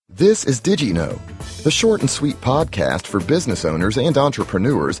This is DigiKnow, the short and sweet podcast for business owners and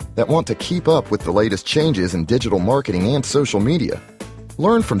entrepreneurs that want to keep up with the latest changes in digital marketing and social media.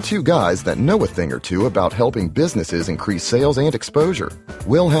 Learn from two guys that know a thing or two about helping businesses increase sales and exposure.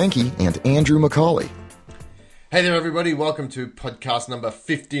 Will Hankey and Andrew McCauley. Hey there, everybody. Welcome to podcast number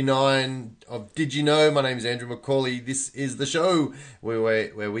 59 of DigiKnow. My name is Andrew McCauley. This is the show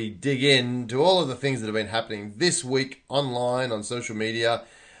where we dig into all of the things that have been happening this week online on social media.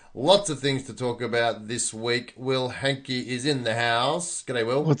 Lots of things to talk about this week. Will Hankey is in the house. G'day,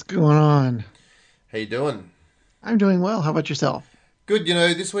 Will. What's going on? How you doing? I'm doing well. How about yourself? Good. You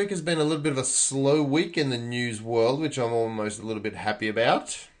know, this week has been a little bit of a slow week in the news world, which I'm almost a little bit happy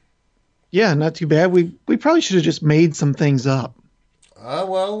about. Yeah, not too bad. We probably should have just made some things up.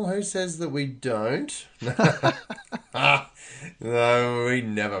 Well, who says that we don't? No, we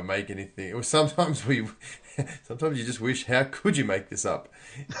never make anything. Sometimes you just wish, how could you make this up?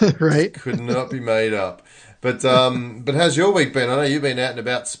 Right? It could not be made up. But how's your week been? I know you've been out and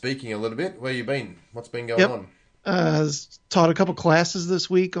about speaking a little bit. Where you been? What's been going on? Taught a couple classes this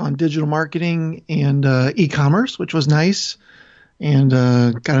week on digital marketing and e-commerce, which was nice. And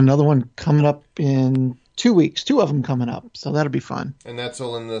got another one coming up in 2 weeks. Two of them coming up, so that'll be fun. And that's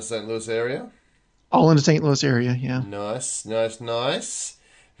all in the St. Louis area? All in the St. Louis area, yeah. Nice.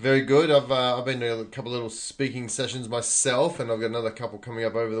 Very good. I've been to a couple little speaking sessions myself, and I've got another couple coming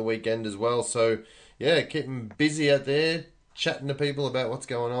up over the weekend as well. So, yeah, keeping busy out there, chatting to people about what's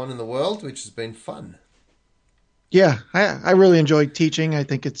going on in the world, which has been fun. Yeah, I really enjoy teaching. I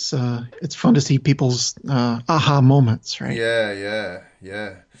think it's fun to see people's aha moments, right? Yeah.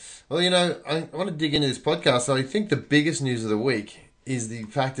 Well, you know, I want to dig into this podcast. I think the biggest news of the week is the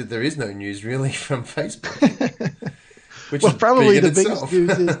fact that there is no news really from Facebook. Which well, is probably big the in itself.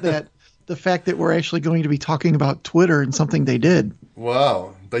 biggest news is that the fact that we're actually going to be talking about Twitter and something they did.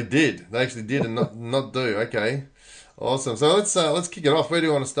 Wow, they did. They actually did and not do. Okay, awesome. So let's kick it off. Where do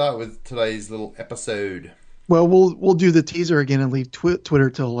you want to start with today's little episode? Well, we'll do the teaser again and leave Twitter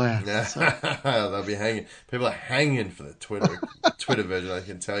till last. So. They'll be hanging. People are hanging for the Twitter version. I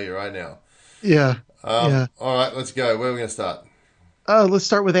can tell you right now. Yeah. All right, let's go. Where are we going to start? Let's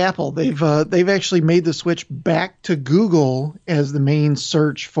start with Apple. They've actually made the switch back to Google as the main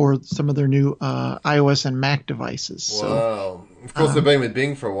search for some of their new iOS and Mac devices. Wow. So, of course, they've been with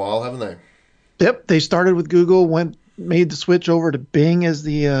Bing for a while, haven't they? Yep. They started with Google, made the switch over to Bing as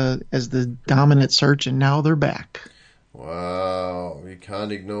the dominant search, and now they're back. Wow. You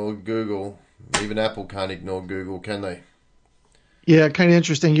can't ignore Google. Even Apple can't ignore Google, can they? Yeah, kind of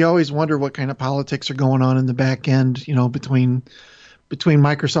interesting. You always wonder what kind of politics are going on in the back end, between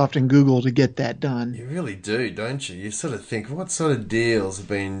Microsoft and Google to get that done. You really do, don't you? You sort of think, what sort of deals have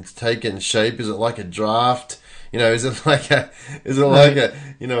been taking shape? Is it like a draft? Is it like a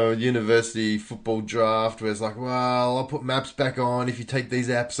university football draft where it's like, well, I'll put maps back on if you take these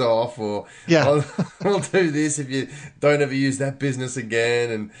apps off, or yeah, I'll do this if you don't ever use that business again.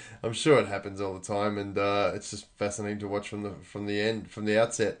 And I'm sure it happens all the time, and it's just fascinating to watch from the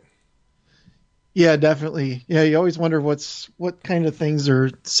outset. Yeah, definitely. Yeah, you always wonder what kind of things are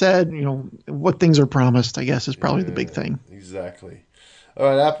said, what things are promised, I guess, is probably the big thing. Exactly. All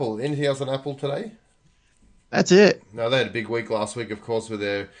right, Apple. Anything else on Apple today? That's it. No, they had a big week last week, of course, with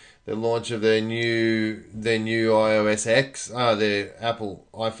their launch of their new iOS X, their Apple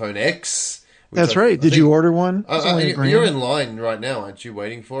iPhone X. That's right. Did you order one? You're in line right now, aren't you?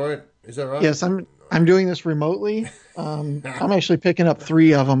 Waiting for it? Is that right? Yes, I'm doing this remotely. I'm actually picking up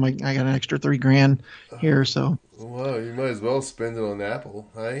 3 of them. I got an extra $3,000 here, so. Well, you might as well spend it on Apple,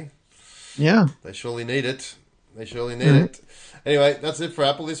 hey? Yeah. They surely need it. It. Anyway, that's it for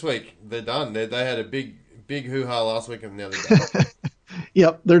Apple this week. They're done. They had a big hoo-ha last week, and now they're done.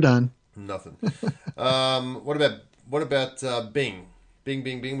 Yep, they're done. Nothing. What about Bing? Bing.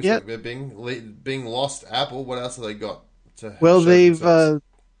 We talked about Bing. Bing lost Apple. What else have they got?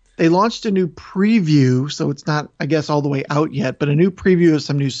 They launched a new preview, so it's not, I guess, all the way out yet, but a new preview of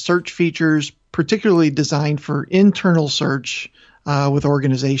some new search features, particularly designed for internal search with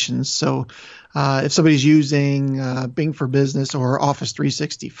organizations. So if somebody's using Bing for Business or Office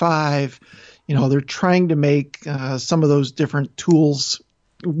 365, they're trying to make some of those different tools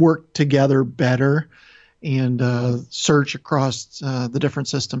work together better and search across the different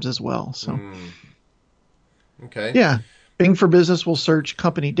systems as well. So, Okay. Yeah. Bing for Business will search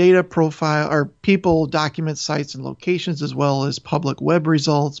company data, profile, or people, documents, sites, and locations, as well as public web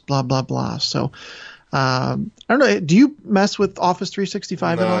results, blah, blah, blah. So, I don't know. Do you mess with Office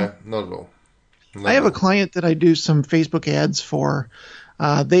 365 at all? No, not at all. I have a client that I do some Facebook ads for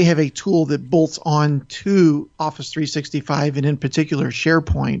they have a tool that bolts on to Office 365 and in particular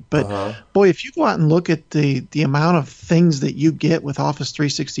SharePoint. But boy, if you go out and look at the amount of things that you get with Office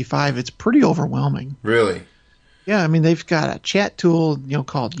 365, it's pretty overwhelming. Really? Yeah, I mean, they've got a chat tool,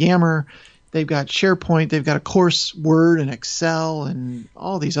 called Yammer. They've got SharePoint. They've got, of course, Word and Excel and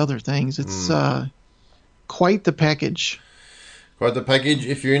all these other things. It's quite the package. Quite the package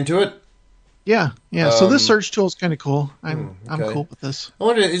if you're into it. Yeah. So this search tool is kind of cool. I'm cool with this. I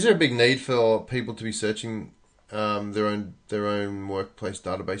wonder, is there a big need for people to be searching their own workplace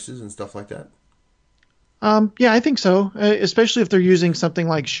databases and stuff like that? Yeah, I think so, especially if they're using something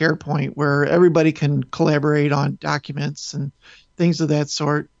like SharePoint where everybody can collaborate on documents and things of that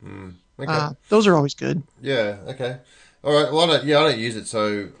sort. Okay. Those are always good. Yeah, okay. All right, well, I don't use it,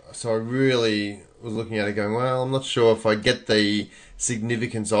 so I really was looking at it going, well, I'm not sure if I get the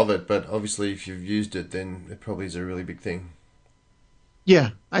significance of it, but obviously if you've used it, then it probably is a really big thing.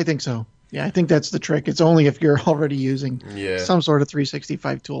 Yeah, I think so. Yeah, I think that's the trick. It's only if you're already using some sort of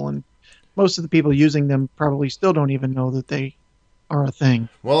 365 tool, and most of the people using them probably still don't even know that they are a thing.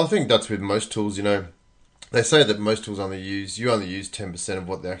 Well, I think that's with most tools, They say that most tools you only use 10% of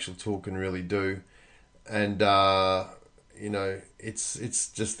what the actual tool can really do. And, it's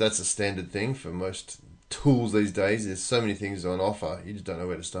just, that's a standard thing for most tools these days. There's so many things on offer, you just don't know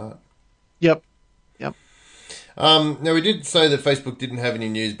where to start. Yep. Now, we did say that Facebook didn't have any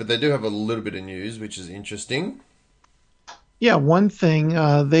news, but they do have a little bit of news, which is interesting. Yeah, one thing,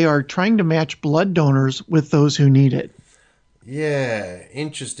 they are trying to match blood donors with those who need it. Yeah,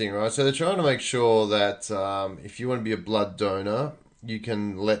 interesting, right? So they're trying to make sure that if you want to be a blood donor, you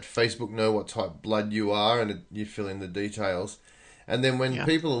can let Facebook know what type of blood you are, and you fill in the details. And then when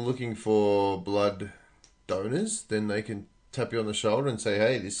people are looking for blood donors, then they can tap you on the shoulder and say,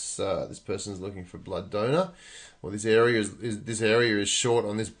 "Hey, this person's looking for blood donor, or this area is short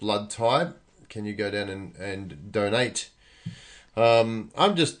on this blood type. Can you go down and donate?"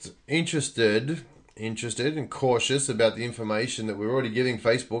 I'm just interested and cautious about the information that we're already giving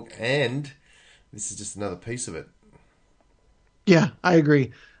Facebook, and this is just another piece of it. Yeah, I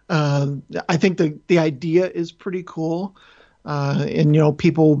agree. I think the idea is pretty cool. And,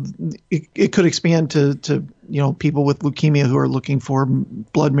 people, it could expand to people with leukemia who are looking for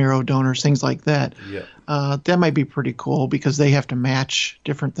blood marrow donors, things like that. Yeah. That might be pretty cool because they have to match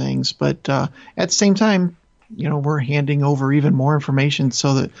different things. But at the same time, we're handing over even more information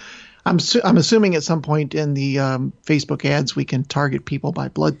so that I'm assuming at some point in the Facebook ads we can target people by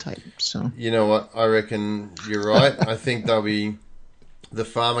blood type. So you know what? I reckon you're right. I think the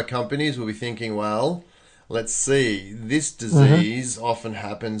pharma companies will be thinking, well, let's see, this disease often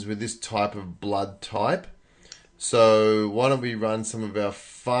happens with this type of blood type. So why don't we run some of our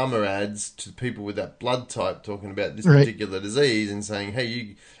pharma ads to people with that blood type talking about this particular disease and saying,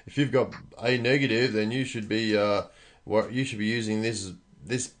 hey, if you've got A negative, then you should be using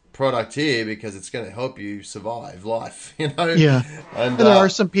this product here because it's going to help you survive life, Yeah. And there are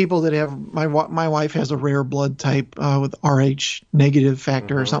some people that have, my wife has a rare blood type with RH negative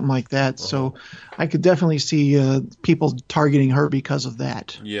factor or something like that. So I could definitely see people targeting her because of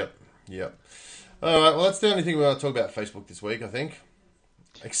that. Yep. All right. Well, that's the only thing we want to talk about Facebook this week, I think.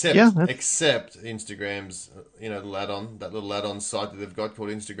 Except Instagram's, that little add-on site that they've got called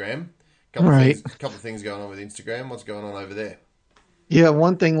Instagram. Couple of things going on with Instagram. What's going on over there? Yeah,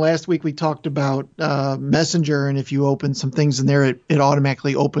 one thing last week we talked about Messenger, and if you open some things in there, it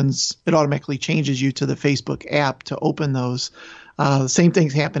automatically changes you to the Facebook app to open those. The same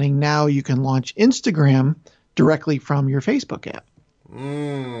thing's happening now. You can launch Instagram directly from your Facebook app.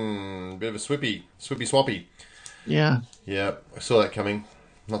 Bit of a swippy swappy. Yeah. Yeah, I saw that coming.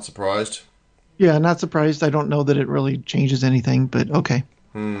 Not surprised. Yeah, not surprised. I don't know that it really changes anything, but okay.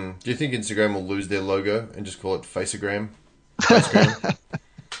 Do you think Instagram will lose their logo and just call it Faceagram?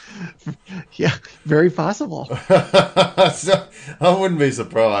 Yeah, very possible. So, I wouldn't be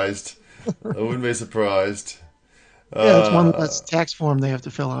surprised. Yeah, it's one less tax form they have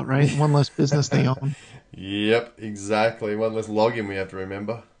to fill out, right? One less business they own. Yep, exactly. One less login we have to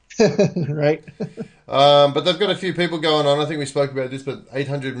remember. Right. But they've got a few people going on. I think we spoke about this, but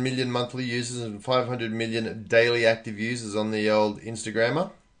 800 million monthly users and 500 million daily active users on the old Instagrammer.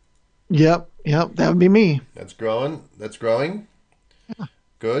 Yep, that would be me. That's growing. Yeah.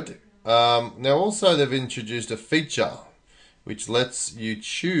 Good. Now, also, they've introduced a feature which lets you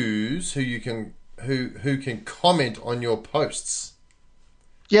choose who can comment on your posts.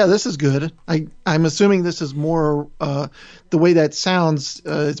 Yeah, this is good. I'm assuming this is more the way that sounds.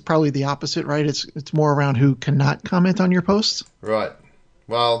 It's probably the opposite, right? It's more around who cannot comment on your posts. Right.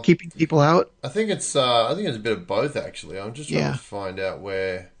 Well, keeping people out? I think it's a bit of both actually. I'm just trying to find out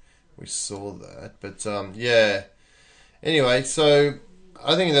where we saw that, but yeah. Anyway, so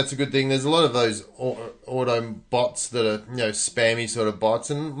I think that's a good thing. There's a lot of those auto bots that are spammy sort of bots,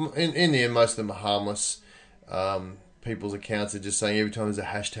 and in the end, most of them are harmless. People's accounts are just saying every time there's a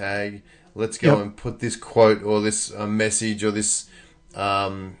hashtag, let's go and put this quote or this message or this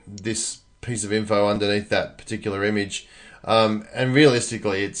piece of info underneath that particular image. And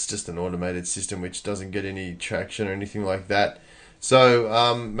realistically, it's just an automated system which doesn't get any traction or anything like that.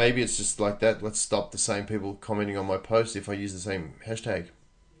 So maybe it's just like that. Let's stop the same people commenting on my post if I use the same hashtag.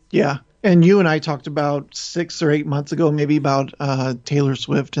 Yeah. And you and I talked about 6 or 8 months ago, maybe about Taylor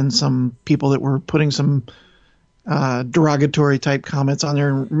Swift and some people that were putting some derogatory type comments on there.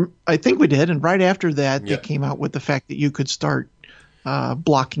 And I think we did. And right after that, they came out with the fact that you could start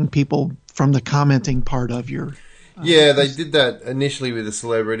blocking people from the commenting part of your... Yeah, they did that initially with the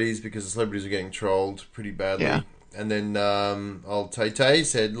celebrities because the celebrities were getting trolled pretty badly. Yeah. And then old Tay-Tay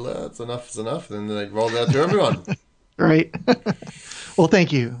said, it's enough is enough. And then they rolled it out to everyone. Right. Well,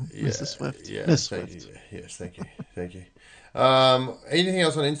 thank you, Mrs. Swift. Yeah, Miss thank Swift. you. Yes, thank you. Thank you. Anything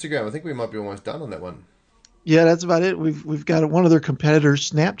else on Instagram? I think we might be almost done on that one. Yeah, that's about it. We've got one of their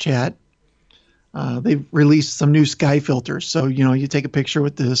competitors, Snapchat. They've released some new sky filters. So, you take a picture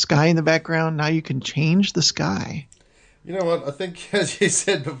with the sky in the background. Now you can change the sky. You know what? I think, as you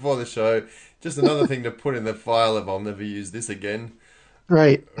said before the show, just another thing to put in the file of I'll never use this again.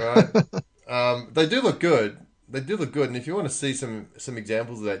 Right. Right. They do look good. They do look good. And if you want to see some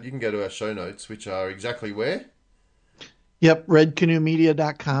examples of that, you can go to our show notes, which are exactly where? Yep.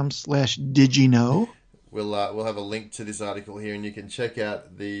 redcanoemedia.com/didyouknow. We'll have a link to this article here, and you can check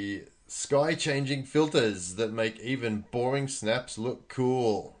out the sky-changing filters that make even boring snaps look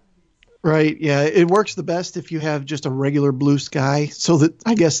cool. Right, yeah. It works the best if you have just a regular blue sky, so that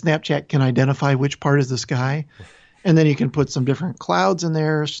I guess Snapchat can identify which part is the sky. And then you can put some different clouds in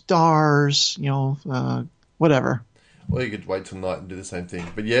there, stars, whatever. Or you could wait till night and do the same thing.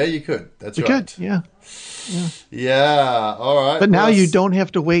 But yeah, you could. That's right. You could, yeah. Yeah, all right. But now you don't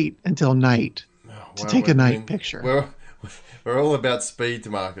have to wait until night to take a night picture. We're all about speed to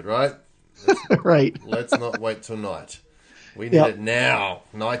market, right? Right. Let's not wait till night. We need it now.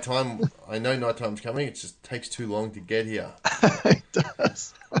 Nighttime, I know nighttime's coming. It just takes too long to get here. It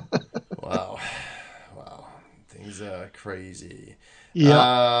does. Wow. Things are crazy.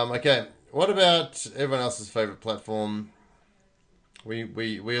 Yeah. Okay. What about everyone else's favorite platform?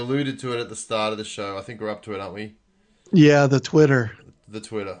 We alluded to it at the start of the show. I think we're up to it, aren't we? Yeah, the Twitter. The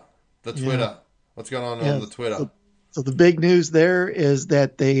Twitter. What's going on the Twitter? So the big news there is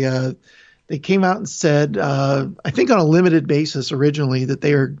that they came out and said, I think on a limited basis originally, that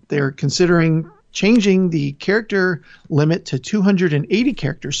they are considering changing the character limit to 280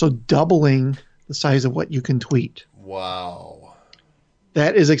 characters, so doubling the size of what you can tweet. Wow.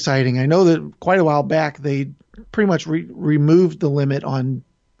 That is exciting. I know that quite a while back they pretty much removed the limit on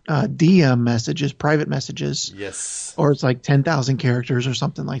DM messages, private messages. Yes. Or it's like 10,000 characters or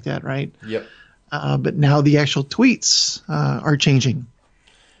something like that, right? Yep. But now the actual tweets are changing.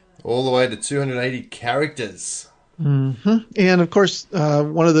 All the way to 280 characters. Mm-hmm. And, of course,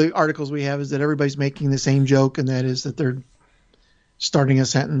 one of the articles we have is that everybody's making the same joke, and that is that they're starting a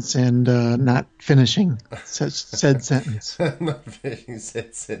sentence and not finishing said sentence. Not finishing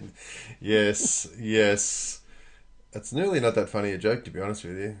said sentence. Yes. It's nearly not that funny a joke, to be honest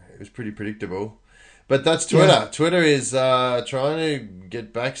with you. It was pretty predictable. But that's Twitter. Yeah. Twitter is trying to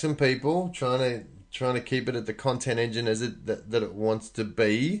get back some people, trying to keep it at the content engine that it wants to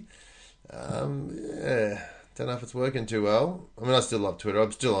be. Don't know if it's working too well. I mean, I still love Twitter.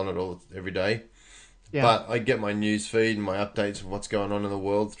 I'm still on it every day. Yeah. But I get my news feed and my updates of what's going on in the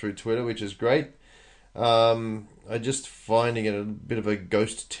world through Twitter, which is great. I'm just finding it a bit of a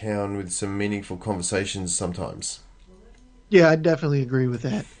ghost town with some meaningful conversations sometimes. Yeah, I definitely agree with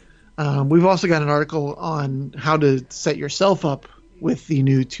that. We've also got an article on how to set yourself up with the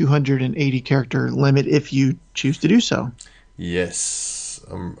new 280 character limit if you choose to do so. Yes.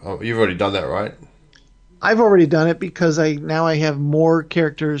 You've already done that, right? I've already done it because I have more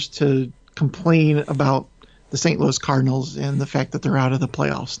characters to complain about the St. Louis Cardinals and the fact that they're out of the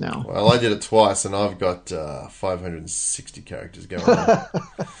playoffs now. Well, I did it twice, and I've got 560 characters going on.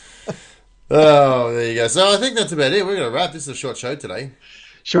 Oh, there you go. So I think that's about it. We're going to wrap. This is a short show today.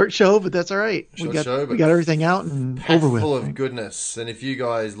 Short show, but that's all right. We got everything out and over with. Full of goodness. And if you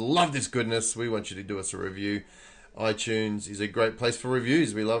guys love this goodness, we want you to do us a review. iTunes is a great place for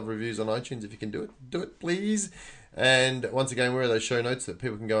reviews. We love reviews on iTunes. If you can do it, please. And once again, where are those show notes that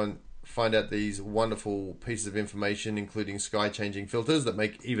people can go and find out these wonderful pieces of information, including sky-changing filters that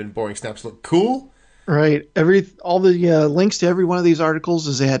make even boring snaps look cool. Right. All the links to every one of these articles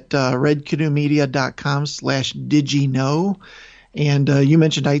is at redcanoemedia.com/digiknow. And you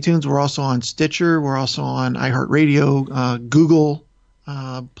mentioned iTunes. We're also on Stitcher. We're also on iHeartRadio, Google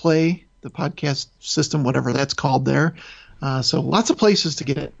Play, the podcast system, whatever that's called there. So lots of places to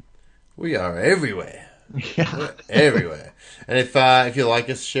get it. We are everywhere. Yeah. We're everywhere. And if you like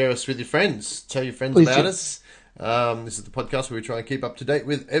us, share us with your friends. Tell your friends about us. This is the podcast where we try and keep up to date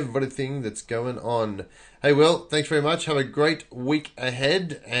with everything that's going on. Hey, Will, thanks very much. Have a great week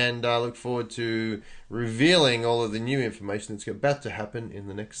ahead, and I look forward to revealing all of the new information that's about to happen in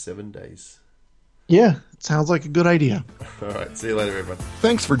the next 7 days. Yeah, it sounds like a good idea. All right, see you later, everyone.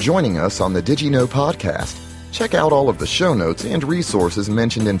 Thanks for joining us on the Did You Know podcast. Check out all of the show notes and resources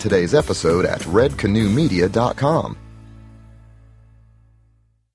mentioned in today's episode at redcanoemedia.com.